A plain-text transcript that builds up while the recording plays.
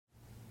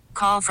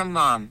Call from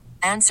mom.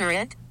 Answer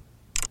it.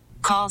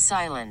 Call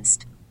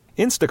silenced.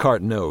 Instacart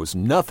knows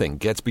nothing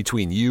gets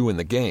between you and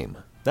the game.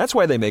 That's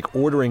why they make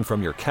ordering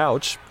from your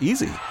couch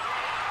easy.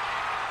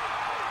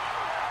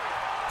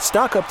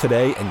 Stock up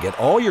today and get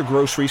all your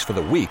groceries for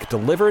the week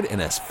delivered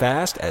in as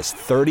fast as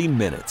 30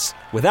 minutes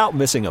without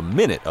missing a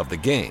minute of the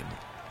game.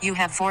 You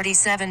have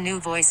 47 new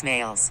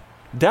voicemails.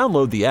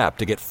 Download the app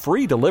to get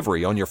free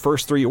delivery on your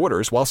first 3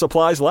 orders while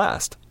supplies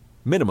last.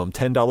 Minimum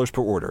 $10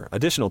 per order.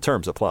 Additional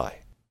terms apply.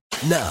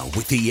 Now,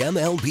 with the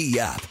MLB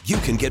app, you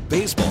can get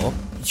baseball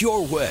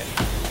your way.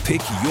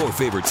 Pick your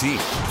favorite team,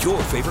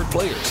 your favorite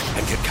players,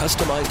 and get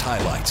customized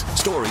highlights,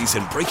 stories,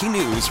 and breaking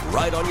news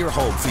right on your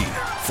home feed.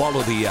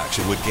 Follow the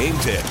action with Game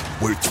 10,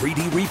 where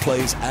 3D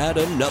replays add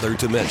another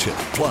dimension.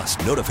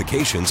 Plus,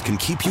 notifications can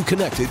keep you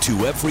connected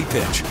to every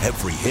pitch,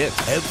 every hit,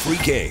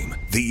 every game.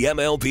 The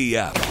MLB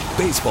app.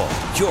 Baseball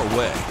your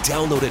way.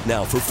 Download it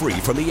now for free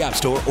from the App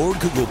Store or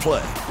Google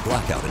Play.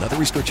 Blackout and other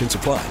restrictions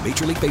apply.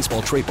 Major League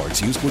Baseball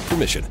trademarks used with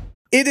permission.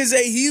 It is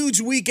a huge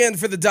weekend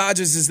for the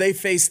Dodgers as they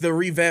face the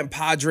revamped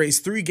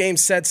Padres. 3-game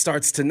set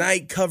starts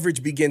tonight.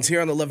 Coverage begins here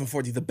on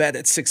 1140 The Bet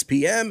at 6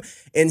 p.m.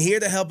 And here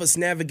to help us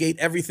navigate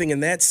everything in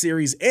that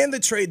series and the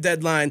trade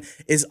deadline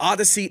is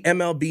Odyssey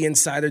MLB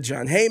insider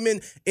Jon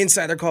Heyman.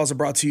 Insider calls are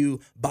brought to you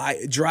by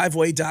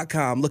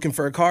Driveway.com. Looking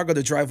for a car, go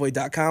to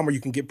Driveway.com where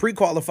you can get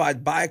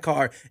pre-qualified, buy a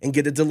car, and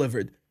get it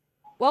delivered.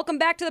 Welcome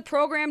back to the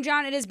program,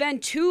 John. It has been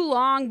too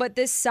long, but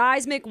this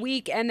seismic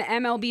week and the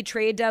MLB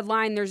trade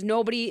deadline, there's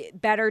nobody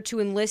better to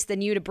enlist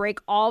than you to break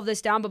all of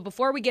this down. But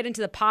before we get into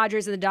the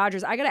Padres and the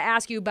Dodgers, I got to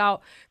ask you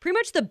about pretty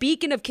much the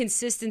beacon of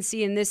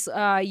consistency in this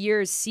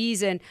year's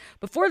season.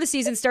 Before the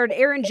season started,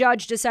 Aaron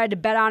Judge decided to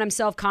bet on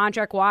himself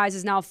contract-wise,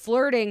 is now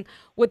flirting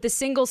with the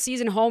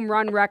single-season home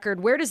run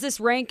record. Where does this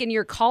rank in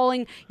your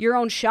calling your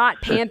own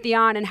shot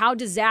pantheon, and how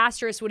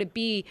disastrous would it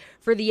be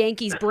for the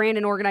Yankees brand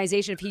and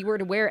organization if he were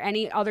to wear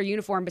any other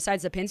uniform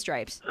besides the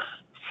pinstripes?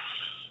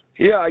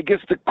 Yeah, I guess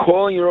the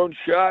calling your own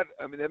shot,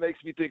 I mean, that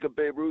makes me think of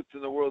Babe Ruth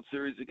in the World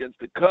Series against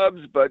the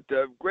Cubs, but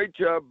great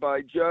job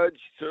by Judge.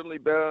 Certainly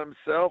bet on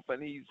himself,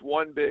 and he's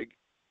won big.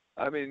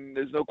 I mean,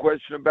 there's no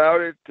question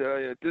about it.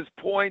 At this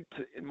point,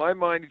 in my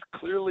mind, he's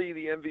clearly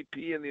the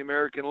MVP in the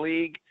American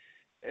League,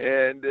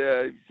 and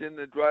he's in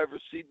the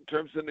driver's seat in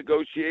terms of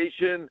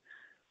negotiation.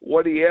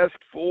 What he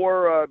asked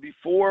for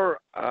before,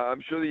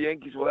 I'm sure the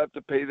Yankees will have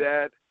to pay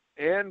that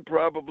and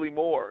probably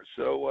more.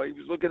 So he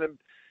was looking to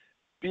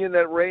be in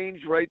that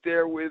range right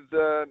there with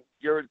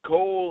Garrett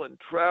Cole and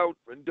Trout,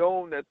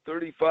 Rendon, that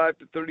 $35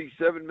 to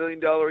 $37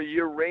 million a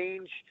year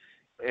range.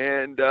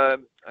 And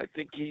I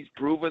think he's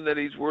proven that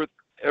he's worth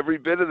every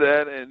bit of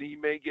that, and he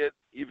may get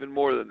even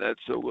more than that.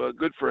 So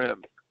good for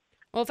him.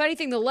 Well, if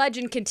anything, the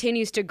legend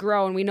continues to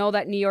grow, and we know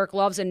that New York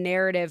loves a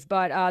narrative,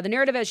 but the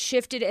narrative has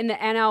shifted in the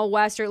NL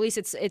West, or at least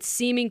it's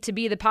seeming to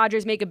be. The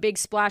Padres make a big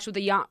splash with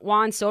the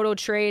Juan Soto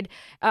trade,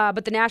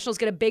 but the Nationals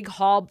get a big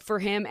haul for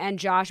him and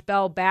Josh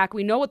Bell back.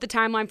 We know what the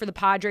timeline for the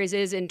Padres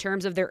is in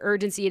terms of their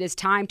urgency. It is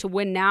time to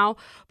win now.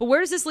 But where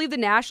does this leave the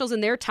Nationals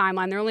in their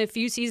timeline? They're only a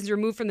few seasons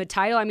removed from the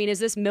title. I mean, is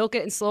this milk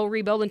it and slow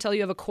rebuild until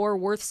you have a core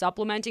worth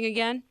supplementing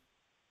again?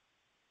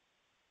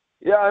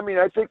 Yeah, I mean,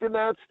 I think the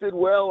Nats did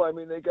well. I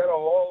mean, they got a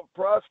haul of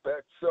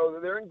prospects, so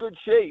they're in good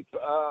shape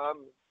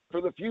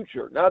for the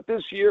future. Not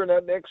this year,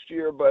 not next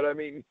year, but, I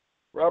mean,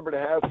 Robert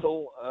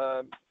Hassel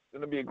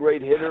going to be a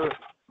great hitter.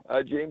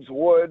 James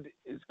Wood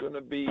is going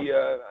to be,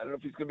 I don't know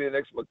if he's going to be the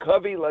next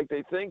McCovey like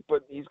they think,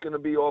 but he's going to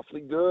be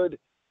awfully good.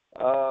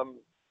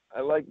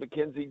 I like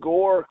Mackenzie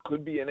Gore,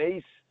 could be an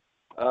ace.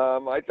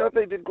 I thought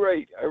they did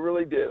great. I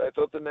really did. I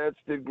thought the Nats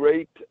did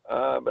great,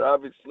 but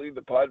obviously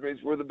the Padres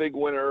were the big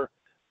winner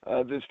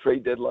this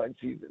trade deadline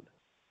season.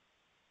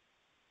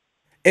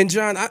 And,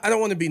 John, I don't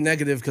want to be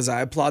negative because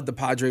I applaud the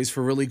Padres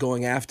for really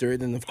going after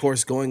it. And, of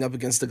course, going up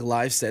against the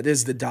Goliaths that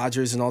is the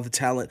Dodgers and all the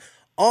talent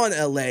on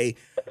L.A.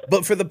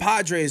 But for the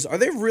Padres, are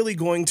they really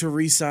going to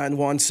re-sign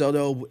Juan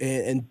Soto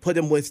and put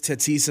him with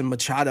Tatis and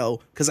Machado?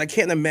 Because I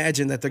can't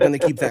imagine that they're going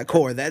to keep that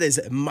core. That is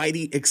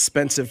mighty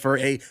expensive for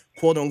a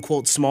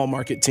quote-unquote small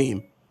market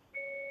team.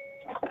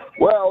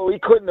 Well, we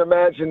couldn't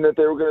imagine that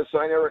they were going to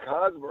sign Eric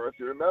Hosmer, if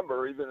you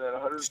remember, even at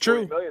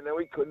 $140 million. Then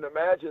we couldn't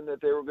imagine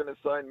that they were going to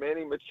sign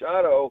Manny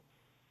Machado.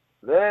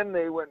 Then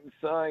they went and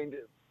signed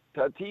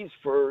Tatis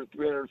for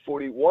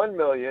 $341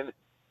 million.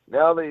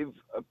 Now they've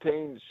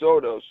obtained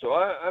Soto. So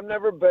I'm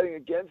never betting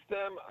against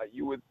them.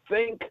 You would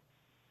think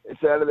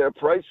it's out of their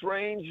price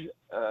range,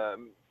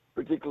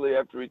 particularly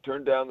after he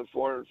turned down the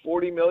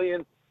 $440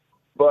 million.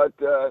 But,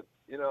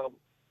 you know,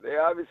 they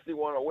obviously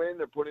want to win.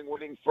 They're putting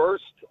winning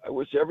first. I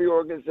wish every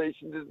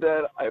organization did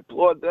that. I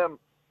applaud them.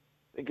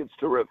 I think it's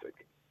terrific.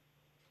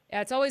 Yeah,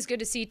 it's always good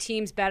to see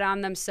teams bet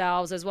on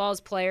themselves as well as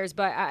players,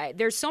 but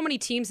there's so many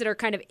teams that are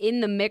kind of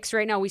in the mix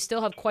right now. We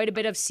still have quite a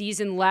bit of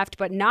season left,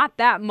 but not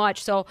that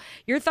much. So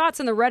your thoughts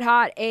on the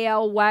red-hot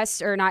AL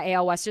West, or not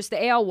AL West, just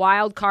the AL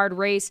wild card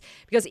race,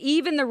 because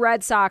even the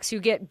Red Sox,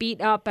 who get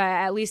beat up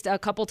at least a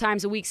couple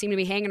times a week, seem to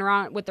be hanging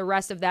around with the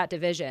rest of that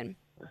division.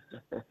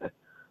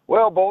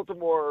 Well,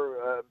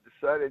 Baltimore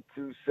decided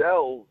to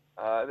sell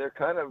They're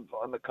kind of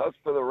on the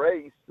cusp of the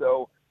race.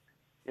 So,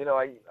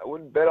 I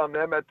wouldn't bet on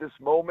them at this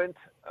moment.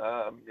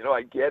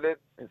 I get it.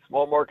 A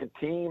small market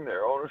team.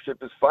 Their ownership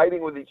is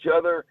fighting with each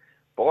other.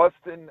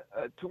 Boston,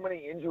 too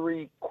many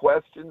injury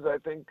questions, I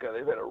think.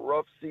 They've had a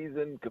rough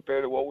season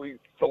compared to what we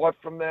thought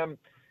from them.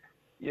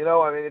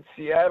 It's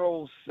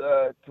Seattle's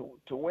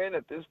to win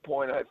at this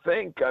point, I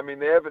think.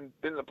 They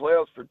haven't been in the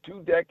playoffs for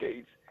 2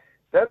 decades.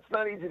 That's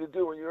not easy to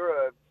do when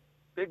you're a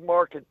big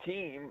market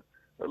team,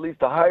 or at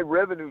least a high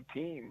revenue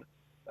team,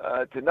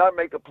 to not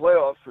make the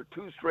playoffs for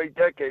 2 straight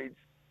decades.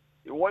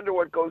 You wonder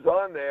what goes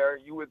on there.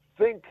 You would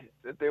think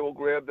that they will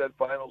grab that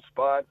final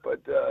spot,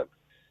 but I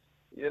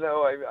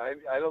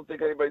don't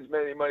think anybody's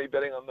made any money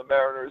betting on the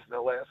Mariners in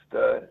the last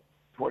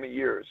 20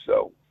 years.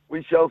 So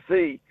we shall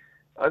see.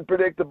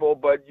 Unpredictable,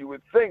 but you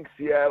would think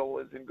Seattle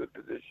is in good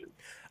position.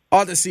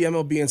 Odyssey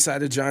MLB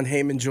insider Jon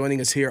Heyman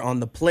joining us here on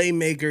the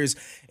Playmakers.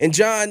 And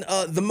John,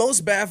 the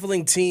most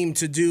baffling team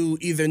to do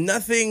either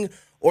nothing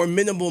or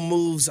minimal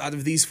moves out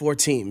of these 4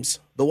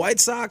 teams: the White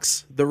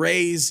Sox, the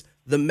Rays,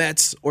 the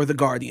Mets, or the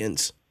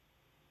Guardians?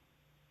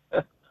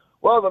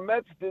 Well, the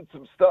Mets did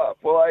some stuff.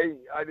 Well,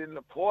 I didn't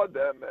applaud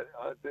them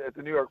at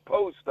the New York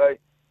Post.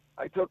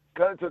 I took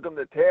them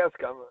to task.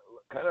 I'm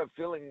kind of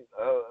feeling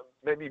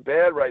maybe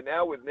bad right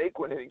now with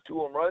Naquin hitting 2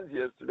 home runs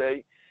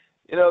yesterday.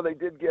 They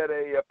did get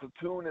a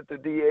platoon at the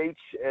DH,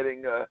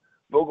 adding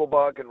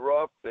Vogelbach and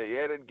Ruff. They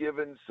added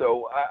Givens.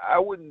 So I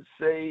wouldn't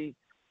say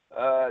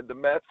the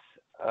Mets.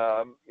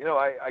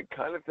 I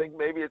kind of think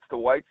maybe it's the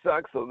White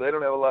Sox, so they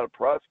don't have a lot of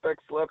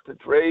prospects left to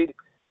trade.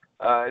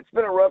 It's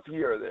been a rough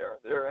year there.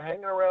 They're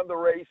hanging around the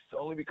race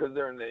only because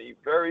they're in a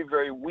very,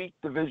 very weak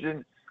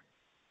division.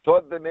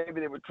 Thought that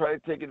maybe they would try to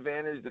take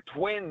advantage. The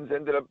Twins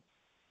ended up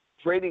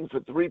trading for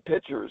 3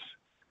 pitchers.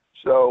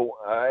 So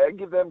I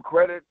give them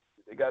credit.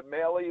 They got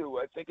Mahle, who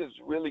I think is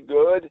really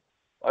good,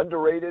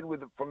 underrated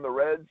from the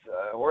Reds,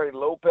 Jorge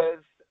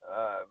Lopez,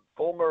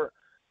 Fulmer.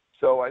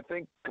 So I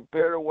think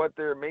compared to what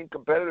their main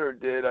competitor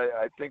did,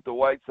 I think the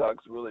White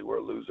Sox really were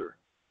a loser.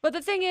 But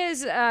the thing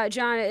is,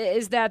 John,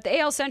 is that the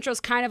AL Central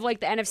is kind of like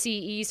the NFC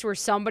East where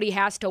somebody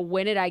has to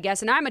win it, I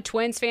guess. And I'm a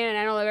Twins fan, and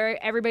I know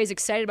everybody's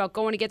excited about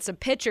going to get some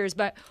pitchers,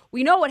 but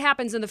we know what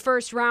happens in the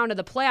first round of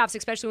the playoffs,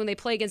 especially when they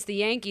play against the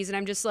Yankees. And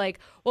I'm just like,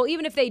 well,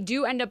 even if they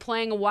do end up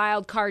playing a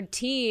wild card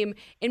team,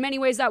 in many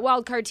ways that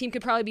wild card team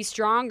could probably be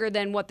stronger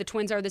than what the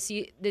Twins are this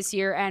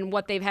year and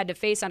what they've had to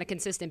face on a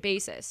consistent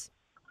basis.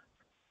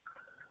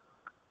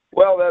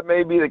 Well, that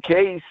may be the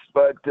case,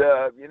 but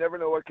you never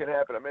know what can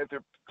happen. If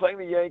they're playing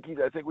the Yankees,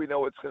 I think we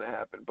know what's going to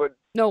happen. But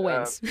no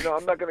wins.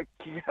 I'm not going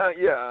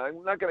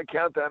to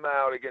count them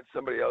out against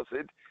somebody else.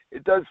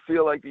 It does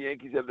feel like the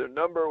Yankees have their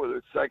number, whether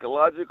it's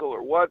psychological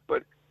or what.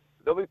 But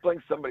they'll be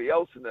playing somebody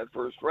else in that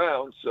first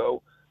round,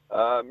 so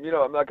I'm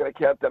not going to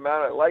count them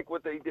out. I like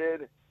what they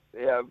did.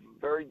 They have a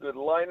very good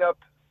lineup,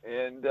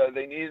 and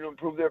they needed to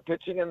improve their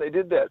pitching, and they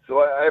did that. So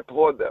I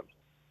applaud them.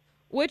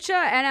 Which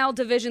NL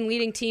division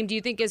leading team do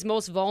you think is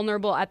most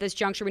vulnerable at this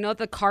juncture? We know that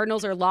the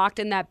Cardinals are locked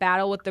in that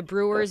battle with the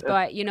Brewers,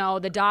 but,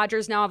 the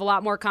Dodgers now have a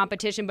lot more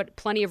competition, but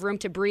plenty of room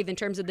to breathe in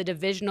terms of the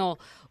divisional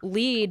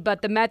lead.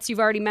 But the Mets you've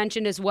already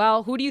mentioned as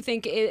well. Who do you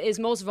think is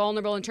most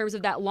vulnerable in terms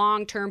of that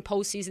long-term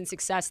postseason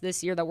success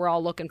this year that we're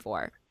all looking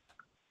for?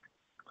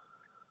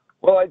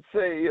 Well, I'd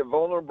say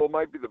vulnerable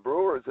might be the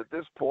Brewers. At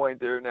this point,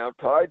 they're now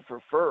tied for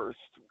first,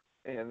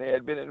 and they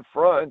had been in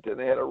front, and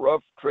they had a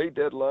rough trade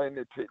deadline.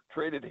 They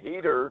traded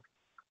Hader.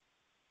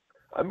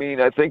 I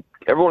think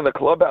everyone in the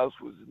clubhouse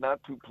was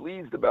not too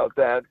pleased about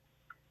that.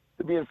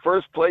 To be in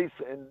first place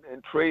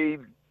and trade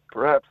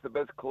perhaps the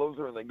best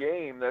closer in the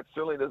game, that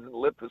certainly doesn't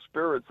lift the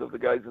spirits of the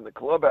guys in the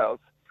clubhouse.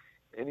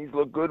 And he's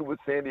looked good with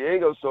San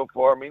Diego so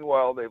far.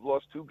 Meanwhile, they've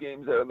lost 2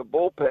 games out of the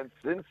bullpen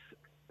since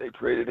they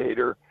traded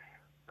Hader.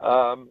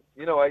 I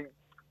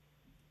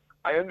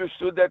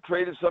understood that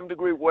trade to some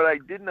degree. What I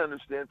didn't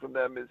understand from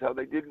them is how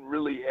they didn't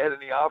really add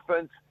any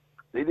offense.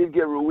 They did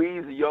get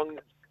Ruiz, a young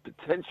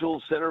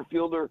potential center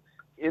fielder,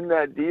 in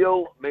that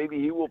deal. Maybe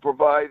he will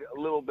provide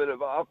a little bit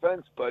of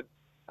offense, but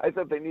I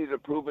thought they needed a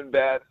proven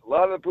bat. A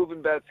lot of the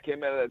proven bats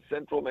came out of that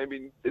Central.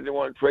 Maybe they didn't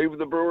want to trade with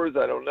the Brewers.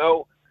 I don't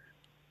know.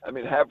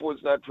 Happ was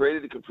not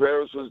traded.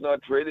 Contreras was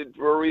not traded.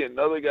 Drury,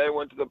 another guy,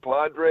 went to the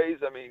Padres.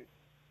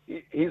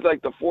 He's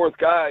like the 4th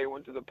guy who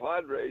went to the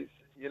Padres.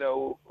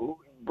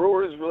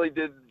 Brewers really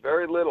did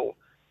very little.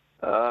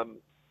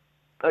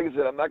 Like I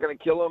said, I'm not going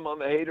to kill him on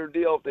the Hader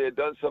deal if they had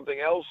done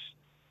something else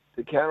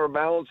to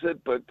counterbalance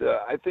it, but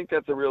I think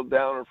that's a real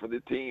downer for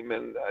the team,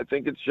 and I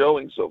think it's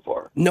showing so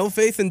far. No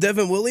faith in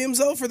Devin Williams,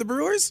 though, for the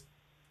Brewers?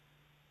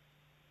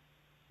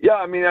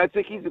 Yeah, I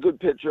think he's a good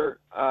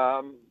pitcher,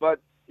 but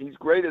he's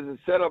great as a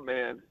setup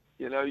man.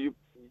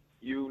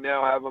 You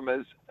now have him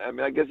as,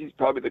 I guess he's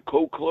probably the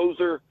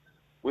co-closer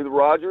with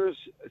Rogers.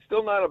 It's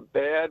still not a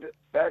bad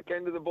back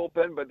end of the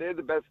bullpen, but they're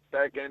the best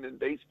back end in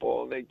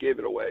baseball, and they gave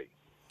it away.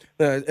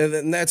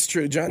 And that's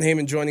true. Jon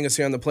Heyman joining us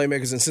here on the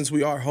Playmakers, and since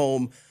we are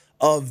home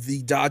of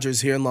the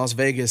Dodgers here in Las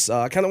Vegas,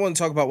 I kind of want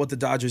to talk about what the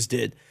Dodgers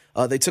did.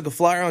 They took a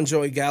flyer on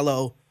Joey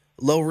Gallo,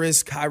 low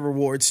risk, high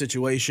reward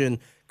situation.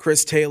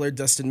 Chris Taylor,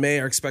 Dustin May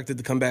are expected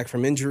to come back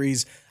from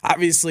injuries.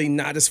 Obviously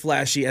not as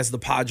flashy as the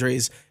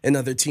Padres and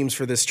other teams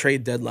for this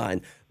trade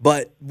deadline.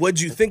 But what'd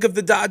you think of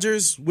the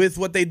Dodgers with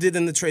what they did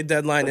in the trade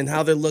deadline and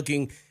how they're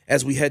looking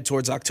as we head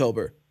towards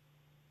October?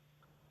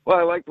 Well,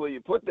 I like the way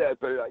you put that,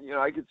 but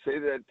I could say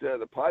that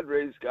the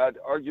Padres got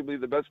arguably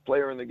the best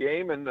player in the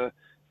game, and the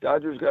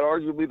Dodgers got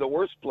arguably the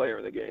worst player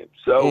in the game.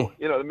 So,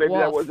 maybe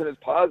that wasn't as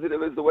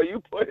positive as the way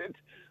you put it,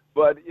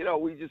 but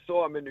we just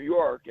saw him in New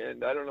York,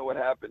 and I don't know what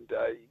happened.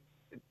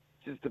 It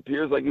just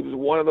appears like he was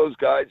one of those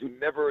guys who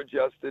never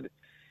adjusted.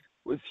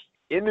 Was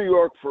in New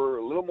York for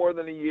a little more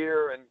than a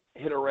year and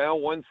hit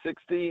around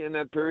 160 in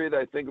that period.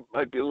 I think it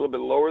might be a little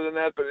bit lower than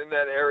that, but in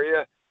that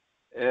area,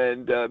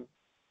 and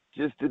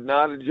just did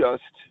not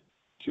adjust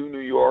to New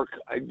York.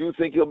 I do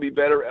think he'll be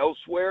better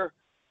elsewhere.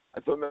 I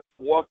thought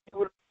Milwaukee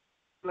would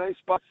have a nice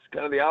spot. It's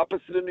kind of the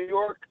opposite of New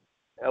York.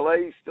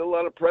 LA, still a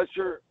lot of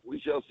pressure.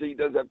 We shall see. He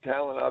does have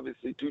talent,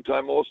 obviously.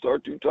 Two-time All-Star,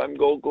 two-time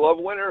Gold Glove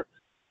winner,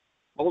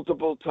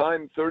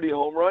 multiple-time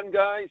 30-home run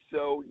guy.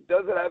 So he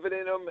does have it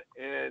in him,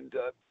 and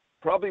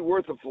probably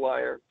worth a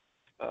flyer.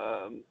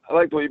 I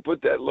like the way you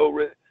put that. Low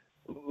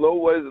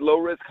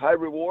risk, high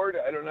reward.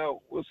 I don't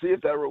know. We'll see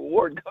if that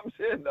reward comes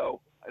in,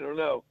 though. I don't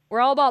know.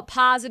 We're all about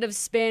positive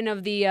spin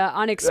of the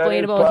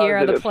unexplainable here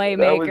are the playmakers.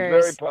 That was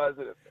very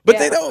positive. But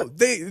they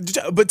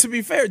don't. But to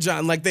be fair,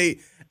 John,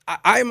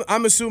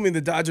 I'm assuming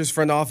the Dodgers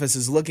front office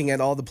is looking at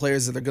all the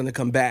players that are going to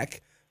come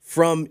back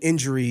from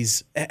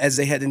injuries as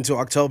they head into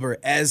October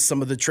as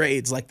some of the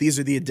trades. Like, these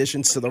are the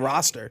additions to the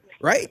roster,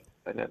 right?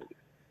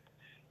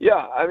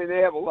 Yeah, I mean, they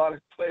have a lot of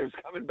players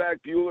coming back.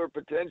 Buehler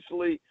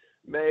potentially,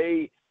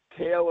 May,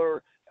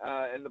 Taylor.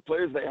 And the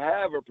players they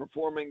have are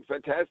performing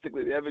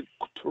fantastically. They have a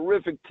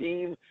terrific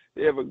team.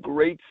 They have a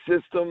great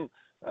system.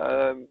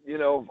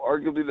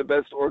 Arguably the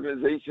best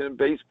organization in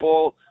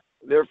baseball.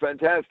 They're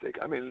fantastic.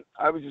 I mean,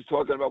 I was just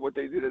talking about what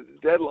they did at the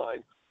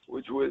deadline,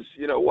 which was,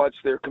 watch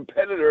their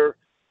competitor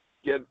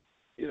get,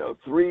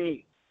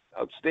 3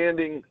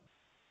 outstanding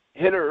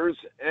hitters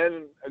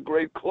and a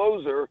great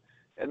closer,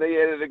 and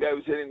they added a guy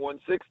who's hitting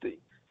 160.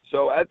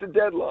 So at the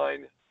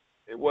deadline,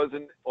 it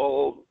wasn't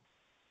all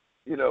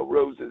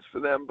roses for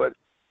them, but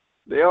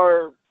they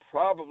are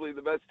probably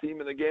the best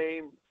team in the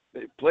game.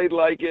 They've played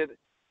like it,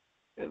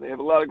 and they have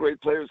a lot of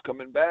great players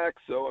coming back.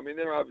 So, I mean,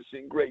 they're obviously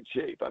in great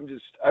shape.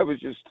 I was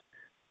just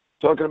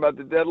talking about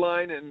the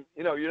deadline, and,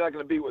 you're not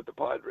going to beat what the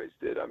Padres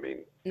did. I mean,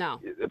 no.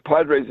 The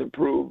Padres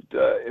improved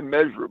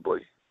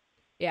immeasurably.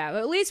 Yeah,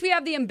 at least we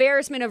have the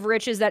embarrassment of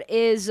riches that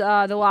is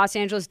the Los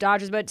Angeles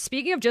Dodgers. But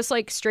speaking of just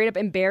straight up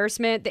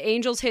embarrassment, the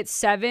Angels hit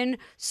 7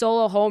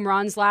 solo home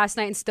runs last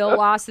night and still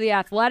lost to the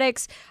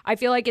Athletics. I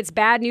feel like it's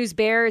bad news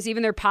bears.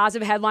 Even their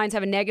positive headlines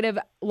have a negative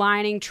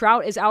lining.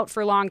 Trout is out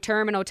for long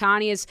term, and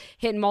Ohtani is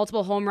hitting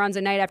multiple home runs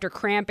a night after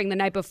cramping the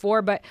night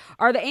before. But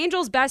are the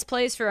Angels best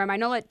place for him? I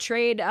know that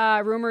trade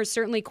rumors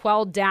certainly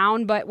quelled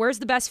down, but where's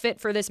the best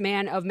fit for this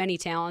man of many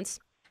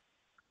talents?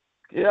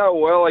 Yeah,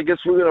 well, I guess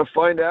we're going to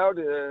find out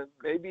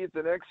maybe at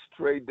the next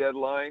trade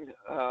deadline.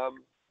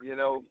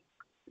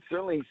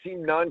 Certainly he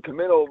seemed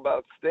non-committal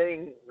about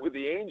staying with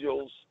the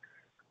Angels.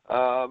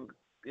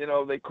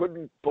 They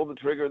couldn't pull the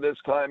trigger this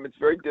time. It's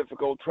very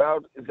difficult.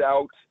 Trout is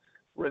out.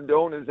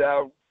 Rendon is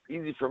out.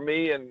 Easy for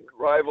me and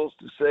rivals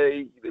to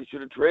say they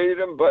should have traded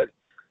him, but,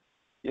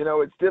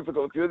 it's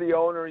difficult. If you're the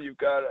owner, you've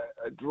got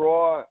a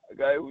draw, a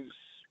guy who's,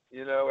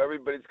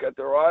 everybody's got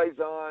their eyes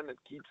on. It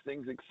keeps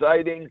things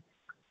exciting.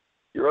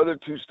 Your other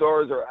 2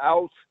 stars are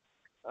out.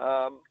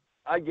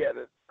 I get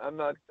it. I'm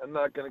not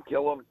going to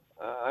kill them.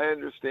 I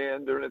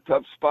understand they're in a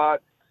tough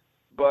spot,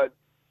 but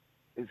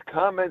his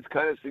comments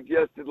kind of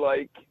suggested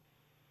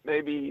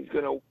maybe he's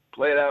going to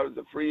play it out as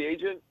a free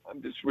agent.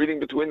 I'm just reading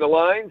between the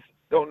lines.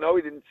 Don't know.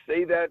 He didn't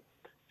say that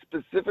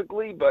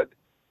specifically, but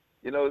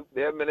they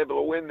haven't been able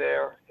to win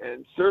there,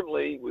 and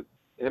certainly with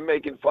him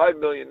making $5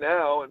 million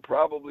now and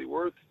probably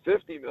worth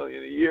 $50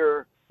 million a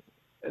year,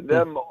 and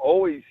them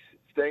always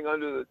staying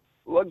under the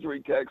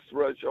luxury tax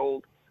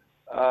threshold,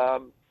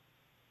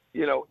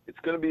 it's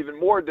going to be even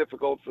more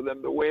difficult for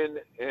them to win,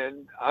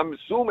 and I'm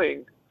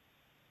assuming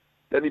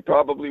that he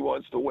probably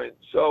wants to win.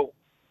 So,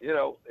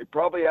 they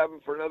probably have him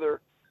for another,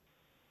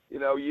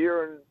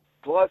 year and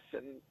plus,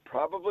 and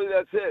probably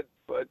that's it.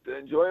 But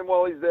enjoy him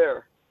while he's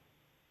there.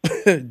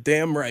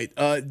 Damn right.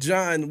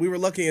 John, we were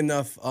lucky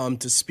enough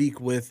to speak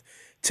with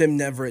Tim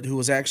Neverett, who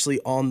was actually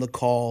on the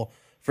call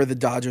for the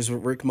Dodgers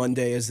with Rick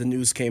Monday as the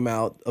news came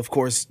out. Of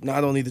course,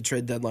 not only the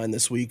trade deadline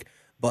this week,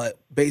 but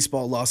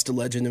baseball lost a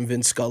legend in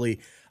Vin Scully.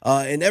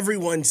 And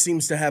everyone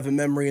seems to have a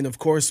memory. And, of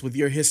course, with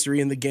your history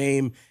in the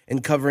game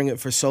and covering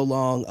it for so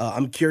long,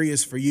 I'm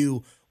curious for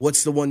you,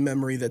 what's the one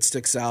memory that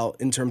sticks out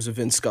in terms of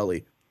Vin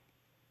Scully?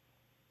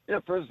 Yeah,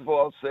 first of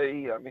all, I'll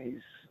say,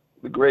 he's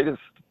the greatest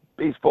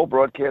baseball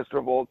broadcaster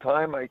of all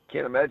time. I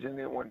can't imagine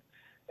anyone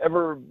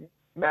ever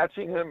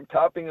matching him,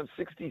 topping him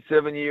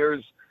 67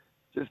 years.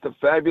 Just a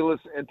fabulous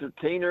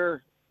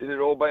entertainer, did it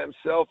all by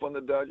himself on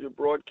the Dodger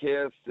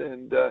broadcast,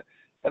 and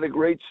had a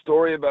great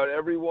story about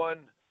everyone,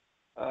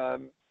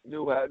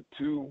 knew how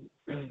to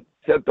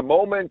set the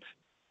moment,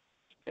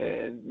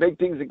 and make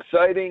things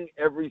exciting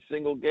every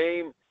single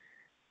game.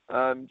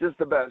 Just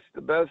the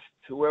best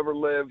who ever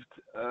lived,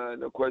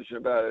 no question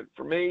about it.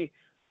 For me,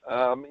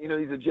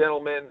 he's a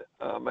gentleman.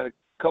 I had a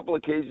couple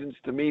occasions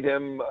to meet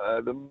him.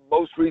 The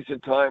most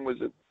recent time was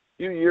a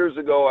few years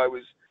ago. I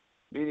was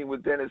meeting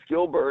with Dennis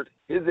Gilbert,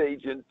 his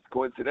agent,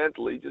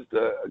 coincidentally, just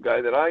a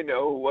guy that I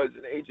know who was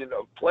an agent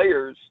of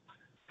players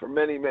for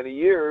many, many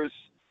years,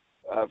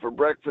 for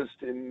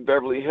breakfast in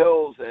Beverly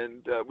Hills,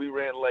 and we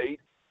ran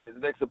late. His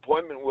next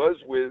appointment was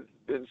with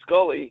Vin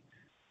Scully,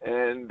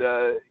 and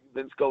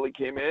Vin Scully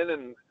came in,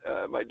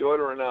 and my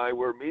daughter and I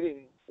were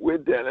meeting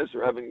with Dennis,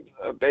 or having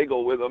a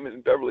bagel with him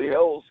in Beverly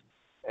Hills,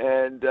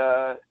 and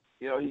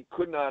he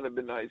could not have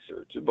been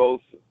nicer to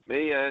both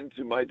me and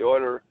to my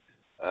daughter.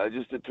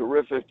 Just a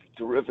terrific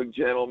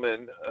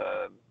gentleman.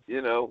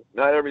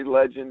 Not every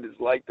legend is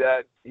like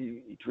that.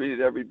 He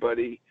treated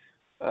everybody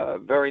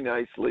very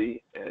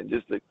nicely, and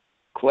just a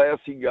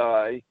classy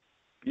guy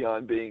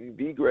beyond being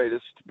the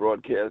greatest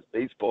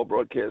baseball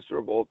broadcaster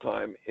of all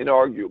time,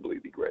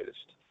 inarguably the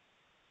greatest.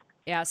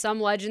 Yeah, some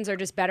legends are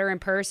just better in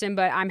person,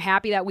 but I'm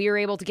happy that we were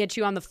able to get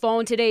you on the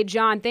phone today.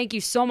 John, thank you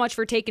so much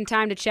for taking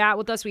time to chat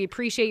with us. We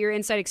appreciate your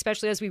insight,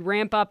 especially as we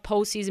ramp up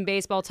postseason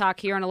baseball talk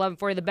here on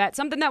 1140 The Bet,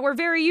 something that we're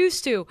very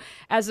used to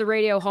as the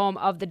radio home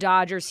of the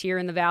Dodgers here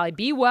in the Valley.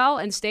 Be well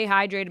and stay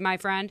hydrated, my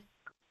friend.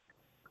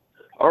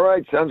 All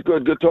right, sounds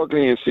good. Good talking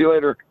to you. See you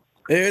later.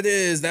 There it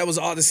is. That was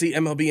Odyssey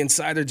MLB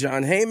insider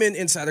Jon Heyman.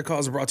 Insider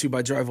calls are brought to you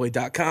by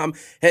Driveway.com.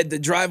 Head to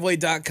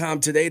Driveway.com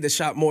today to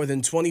shop more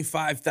than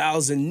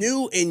 25,000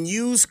 new and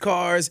used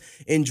cars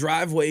in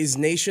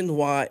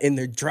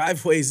their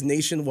Driveways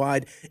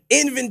nationwide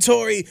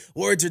inventory.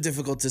 Words are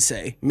difficult to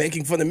say.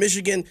 Making fun of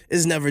Michigan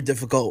is never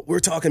difficult. We're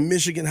talking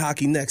Michigan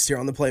hockey next here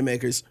on the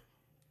Playmakers.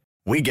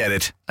 We get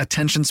it.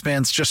 Attention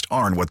spans just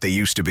aren't what they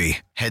used to be.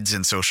 Heads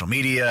in social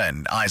media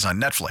and eyes on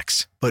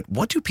Netflix. But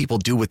what do people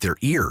do with their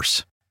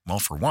ears? Well,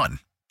 for one,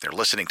 they're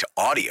listening to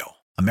audio.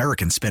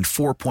 Americans spend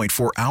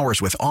 4.4 hours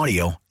with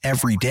audio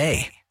every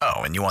day.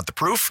 Oh, and you want the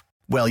proof?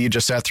 Well, you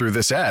just sat through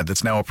this ad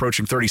that's now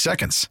approaching 30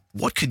 seconds.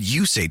 What could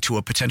you say to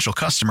a potential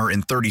customer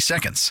in 30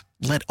 seconds?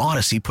 Let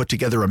Odyssey put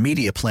together a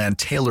media plan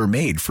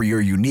tailor-made for your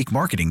unique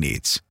marketing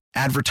needs.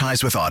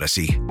 Advertise with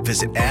Odyssey.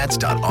 Visit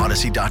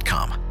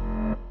ads.odyssey.com.